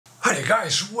Hi there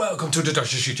guys, welcome to the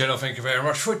DJI channel. Thank you very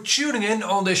much for tuning in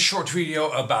on this short video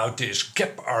about this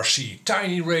GepRC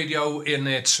TinyRadio in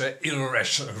its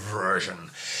ELRS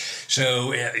version.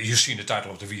 So you've seen the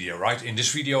title of the video, right? In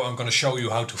this video I'm going to show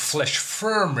you how to flash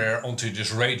firmware onto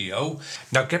this radio.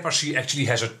 Now GepRC actually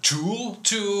has a tool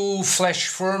to flash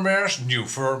firmwares, new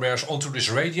firmwares onto this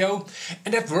radio,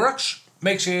 and that works.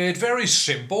 Makes it very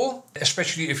simple,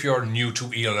 especially if you're new to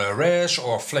ELRS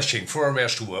or flashing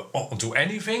firmwares onto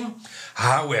anything.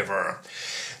 However,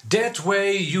 that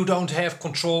way you don't have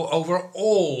control over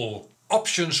all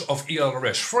options of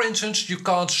ELRS. For instance, you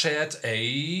can't set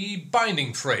a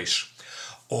binding phrase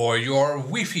or your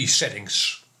Wi-Fi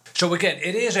settings. So again,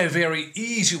 it is a very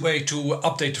easy way to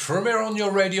update the firmware on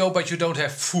your radio, but you don't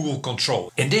have full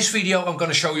control. In this video I'm going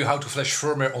to show you how to flash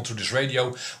firmware onto this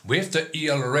radio with the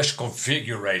ELRS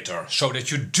configurator, so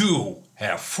that you do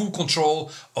have full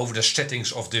control over the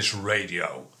settings of this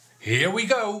radio. Here we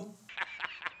go!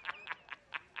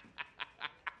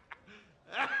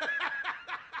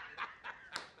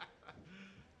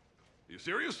 You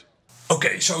serious?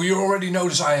 Okay, so you already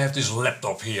notice I have this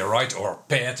laptop here, right? Or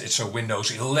pad, it's a Windows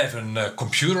 11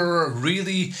 computer,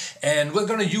 really. And we're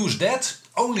gonna use that,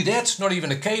 only that, not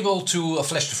even a cable, to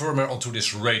flash the firmware onto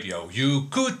this radio. You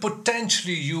could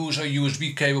potentially use a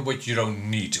USB cable, but you don't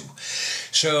need to.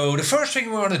 So the first thing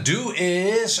we want to do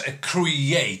is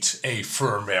create a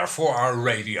firmware for our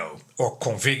radio. Or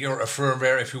configure a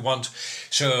firmware if you want.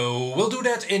 So we'll do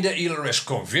that in the ELRS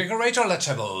configurator. Let's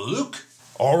have a look.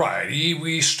 Alrighty,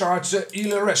 we start the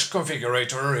ELRS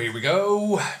configurator, here we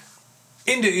go.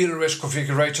 In the ELRS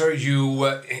configurator,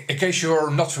 in case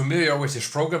you're not familiar with this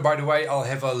program, by the way, I'll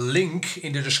have a link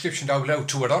in the description down below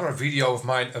to another video of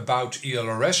mine about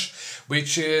ELRS,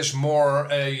 which is more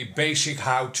a basic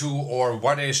how-to or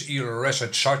what is ELRS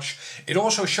and such. It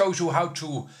also shows you how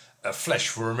to flash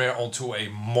firmware onto a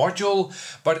module,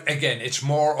 but again it's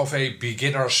more of a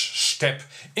beginner's step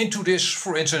into this,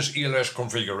 for instance, ELRS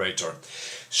configurator.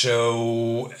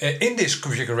 So in this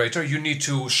configurator you need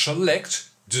to select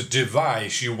the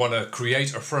device you want to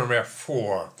create a firmware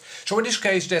for. So in this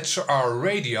case that's our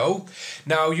radio.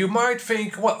 Now you might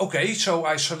think, well, okay, so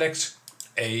I select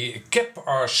a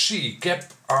GepRC,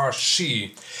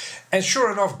 and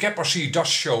sure enough GepRC does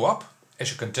show up,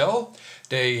 as you can tell.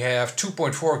 They have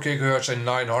 2.4 GHz and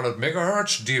 900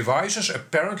 MHz devices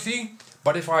apparently,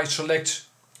 but if I select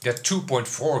that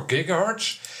 2.4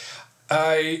 GHz,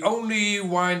 I only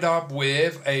wind up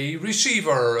with a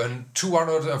receiver, a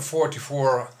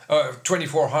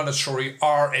 2400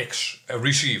 RX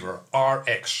receiver,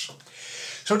 RX.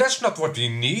 So that's not what we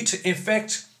need. In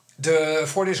fact,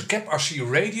 for this GepRC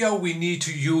radio we need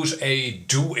to use a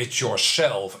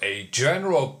do-it-yourself, a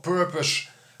general purpose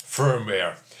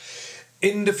firmware.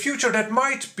 In the future that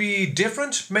might be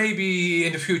different. Maybe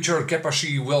in the future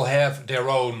GepRC will have their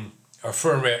own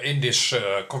firmware in this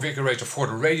configurator for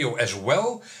the radio as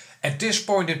well. At this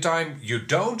point in time you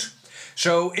don't.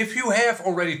 So if you have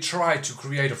already tried to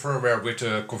create a firmware with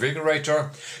a configurator,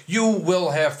 you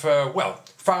will have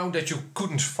found that you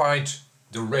couldn't find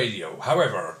the radio.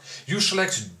 However, you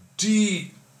select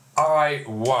DIY,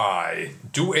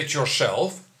 do it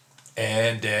yourself,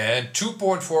 and then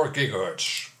 2.4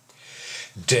 GHz.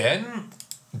 Then,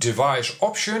 device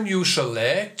option, you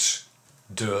select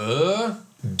the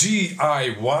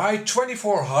DIY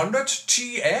 2400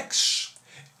 TX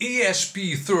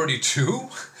ESP32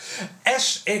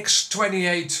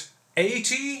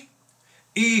 SX2880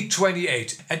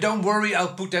 E28. And don't worry,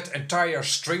 I'll put that entire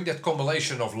string, that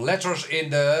combination of letters, in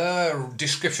the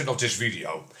description of this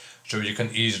video, so you can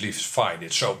easily find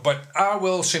it. So, but I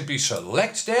will simply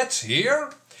select that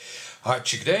here.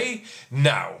 Hartstikke.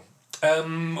 Now,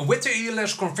 with the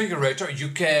ELRS configurator you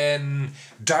can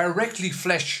directly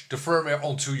flash the firmware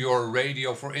onto your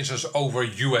radio, for instance over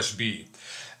USB.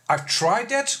 I've tried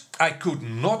that, I could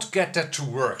not get that to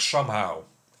work somehow.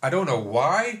 I don't know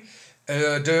why.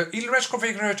 The ELRS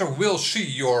configurator will see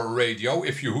your radio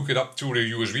if you hook it up to the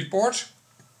USB port.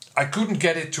 I couldn't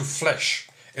get it to flash.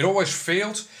 It always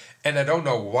failed and I don't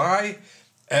know why.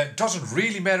 It doesn't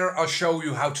really matter, I'll show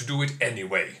you how to do it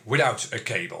anyway, without a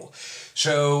cable.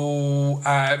 So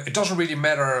it doesn't really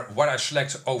matter what I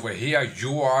select over here,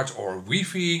 UART or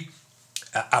Wi-Fi.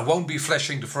 I won't be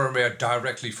flashing the firmware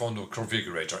directly from the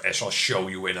configurator, as I'll show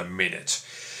you in a minute.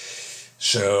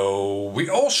 So we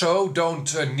also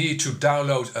don't need to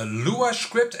download a Lua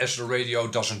script, as the radio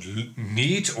doesn't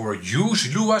need or use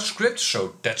Lua script,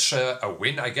 so that's a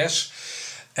win, I guess.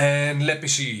 And let me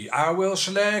see, I will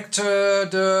select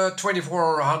the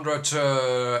 2400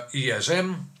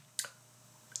 ESM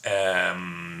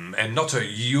and not a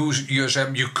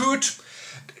USM. You could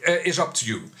is up to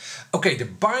you. Okay, the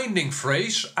binding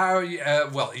phrase,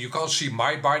 well, you can't see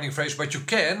my binding phrase, but you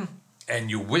can and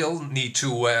you will need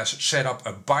to set up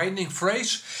a binding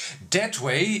phrase. That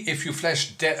way, if you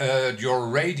flash your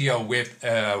radio with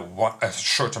a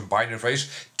certain binding phrase,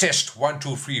 test 1,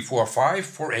 2, 3, 4, 5,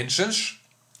 for instance,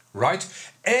 right?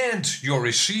 And your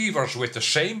receivers with the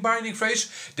same binding phrase,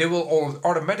 they will all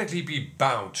automatically be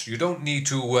bound. You don't need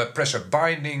to press a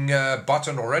binding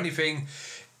button or anything.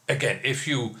 Again, if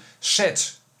you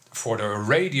set for the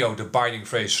radio the binding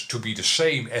phrase to be the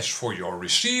same as for your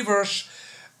receivers,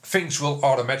 things will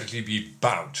automatically be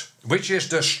bound, which is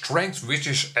the strength, which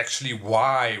is actually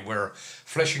why we're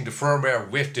flashing the firmware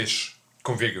with this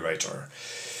configurator.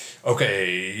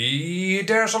 Okay,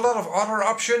 there's a lot of other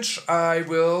options. I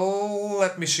will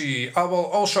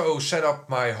also set up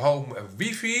my home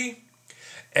Wi-Fi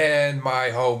and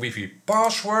my home Wi-Fi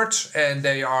password, and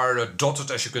they are dotted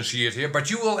as you can see it here,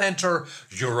 but you will enter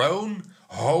your own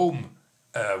home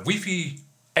Wi-Fi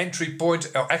entry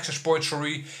point, access point,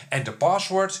 sorry, and the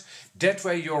password. That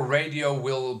way your radio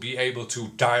will be able to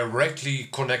directly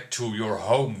connect to your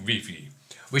home Wi-Fi,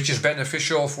 which is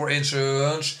beneficial, for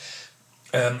instance,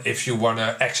 if you want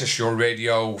to access your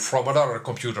radio from another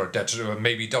computer that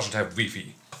maybe doesn't have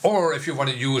Wi-Fi. Or if you want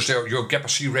to use your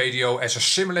GepRC radio as a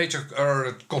simulator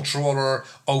controller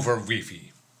over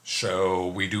Wi-Fi. So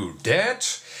we do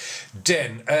that.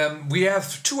 Then we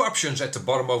have two options at the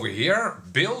bottom over here,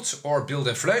 build or build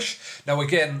and flash. Now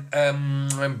again,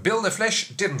 build and flash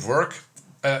didn't work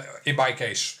in my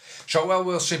case. So I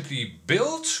will simply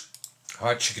build,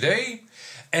 hartstikke,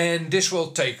 and this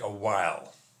will take a while.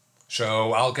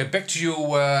 So I'll get back to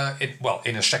you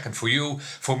in a second for you,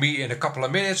 for me in a couple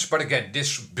of minutes. But again,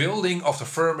 this building of the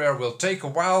firmware will take a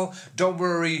while. Don't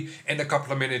worry, in a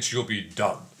couple of minutes you'll be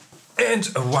done. And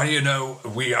what do you know,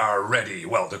 we are ready.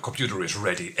 Well, the computer is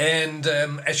ready. And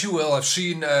as you will have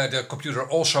seen, the computer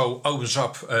also opens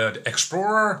up the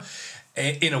Explorer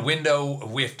in a window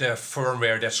with the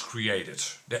firmware that's created,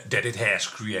 that it has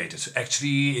created.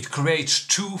 Actually, it creates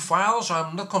two files,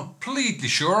 I'm not completely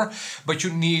sure, but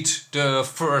you need the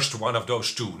first one of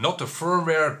those two. Not the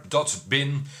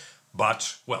firmware.bin,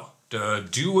 but, well, the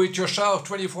do-it-yourself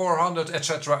 2400,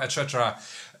 etc.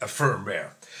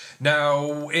 firmware.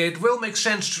 Now, it will make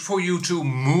sense for you to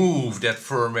move that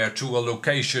firmware to a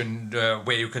location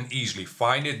where you can easily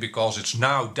find it, because it's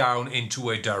now down into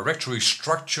a directory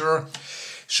structure.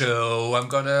 So I'm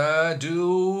gonna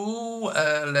do,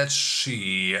 let's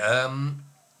see,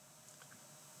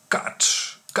 cut.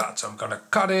 I'm gonna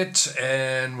cut it,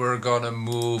 and we're gonna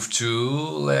move to,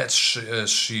 let's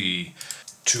see,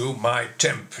 to my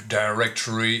temp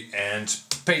directory and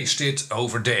paste it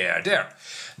over there. There.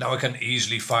 Now I can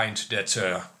easily find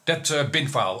that bin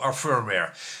file, our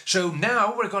firmware. So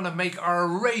now we're gonna make our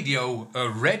radio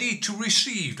ready to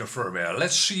receive the firmware.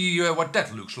 Let's see what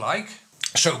that looks like.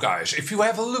 So guys, if you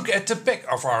have a look at the back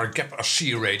of our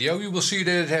GepRC radio, you will see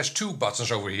that it has two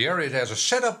buttons over here. It has a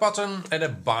setup button and a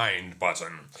bind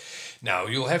button. Now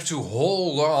you'll have to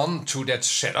hold on to that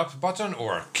setup button,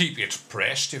 or keep it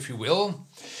pressed if you will.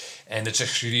 And it's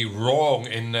actually wrong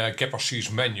in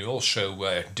GepRC's manual,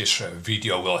 so this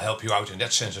video will help you out in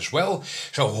that sense as well.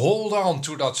 So hold on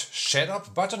to that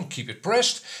setup button, keep it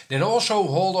pressed. Then also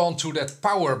hold on to that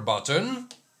power button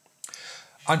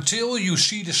until you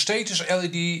see the status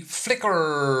LED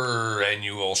flicker. And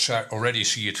you will already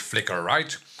see it flicker,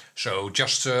 right? So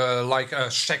just like a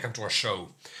second or so.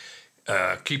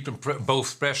 Keep them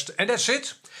both pressed, and that's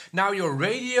it. Now your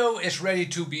radio is ready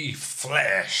to be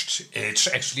flashed. It's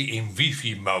actually in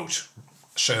Wi-Fi mode.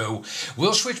 So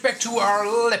we'll switch back to our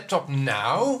laptop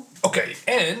now. Okay,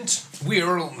 and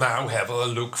we'll now have a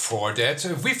look for that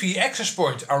Wi-Fi access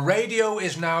point. Our radio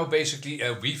is now basically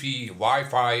a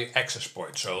Wi-Fi access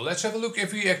point. So let's have a look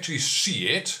if we actually see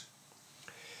it.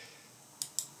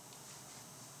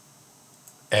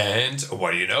 And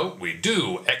what do you know? We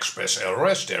do.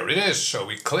 expresslrs, there it is. So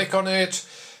we click on it.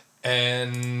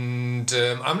 And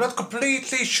I'm not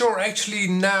completely sure actually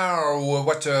now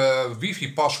what the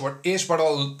Wi-Fi password is, but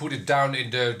I'll put it down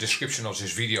in the description of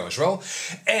this video as well.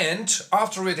 And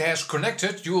after it has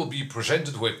connected, you will be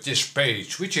presented with this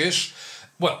page, which is,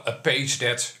 well, a page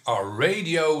that our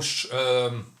radio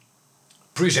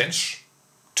presents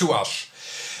to us.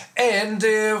 And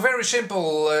very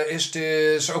simple is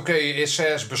this. Okay, it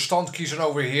says bestand kiezen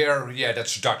over here. Yeah,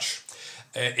 that's Dutch.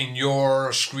 In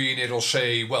your screen it'll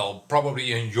say, well,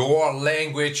 probably in your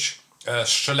language,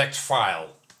 select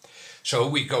file. So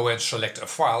we go and select a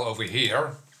file over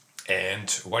here. And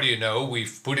what do you know,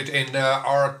 we've put it in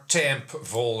our temp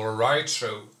folder, right?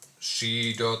 So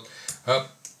c.temp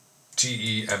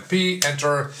TEMP,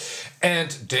 enter,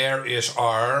 and there is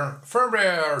our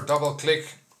firmware. Double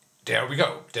click, there we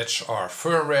go. That's our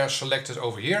firmware selected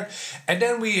over here, and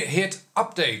then we hit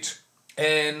update.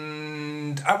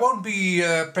 And I won't be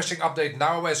pressing update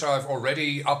now, as I've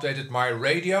already updated my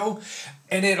radio,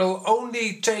 and it'll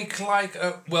only take like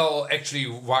well, actually,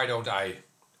 why don't I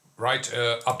write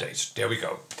updates? There we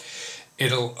go.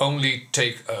 It'll only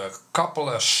take a couple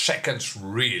of seconds,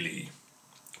 really.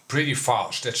 Pretty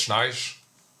fast, that's nice.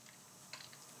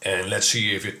 And let's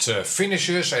see if it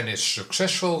finishes and is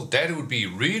successful. That would be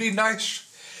really nice.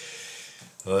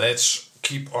 Let's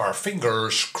keep our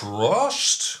fingers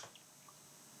crossed.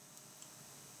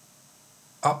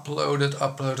 Uploaded,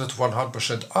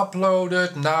 100%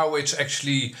 uploaded. Now it's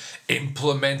actually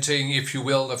implementing, if you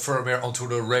will, the firmware onto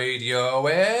the radio,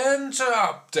 and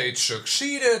update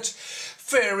succeeded.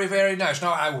 Very, very nice.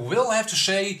 Now I will have to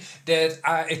say that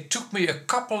it took me a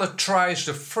couple of tries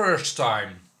the first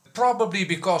time. Probably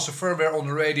because the firmware on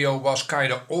the radio was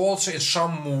kind of old in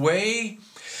some way.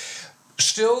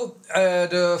 Still,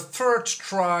 the third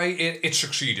try it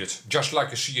succeeded, just like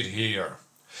you see it here.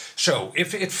 So,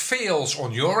 if it fails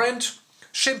on your end,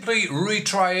 simply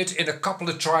retry it. In a couple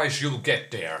of tries you'll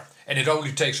get there. And it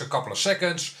only takes a couple of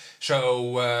seconds.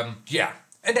 So, yeah.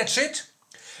 And that's it.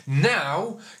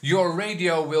 Now, your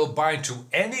radio will bind to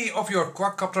any of your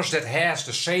quadcopters that has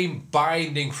the same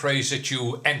binding phrase that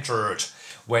you entered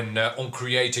when on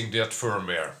creating that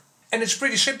firmware. And it's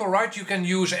pretty simple, right? You can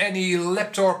use any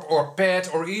laptop or pad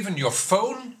or even your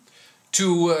phone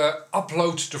to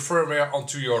upload the firmware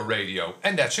onto your radio.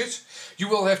 And that's it. You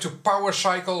will have to power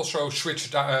cycle, so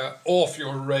switch off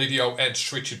your radio and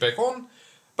switch it back on.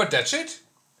 But that's it.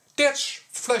 That's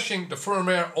flashing the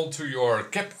firmware onto your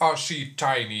GepRC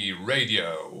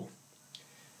TinyRadio.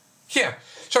 Yeah,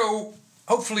 so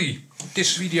hopefully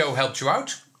this video helped you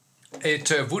out.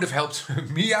 It would have helped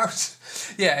me out.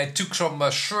 Yeah, it took some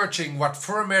searching what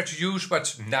firmware to use,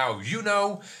 but now you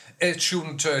know. It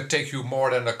shouldn't take you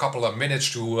more than a couple of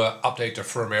minutes to update the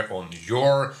firmware on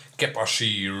your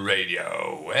GepRC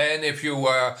radio. And if you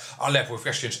are left with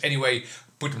questions anyway,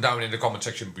 put them down in the comment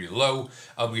section below.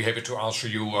 I'll be happy to answer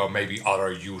you, or maybe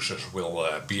other users will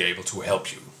be able to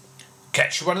help you.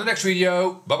 Catch you on the next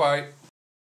video. Bye bye.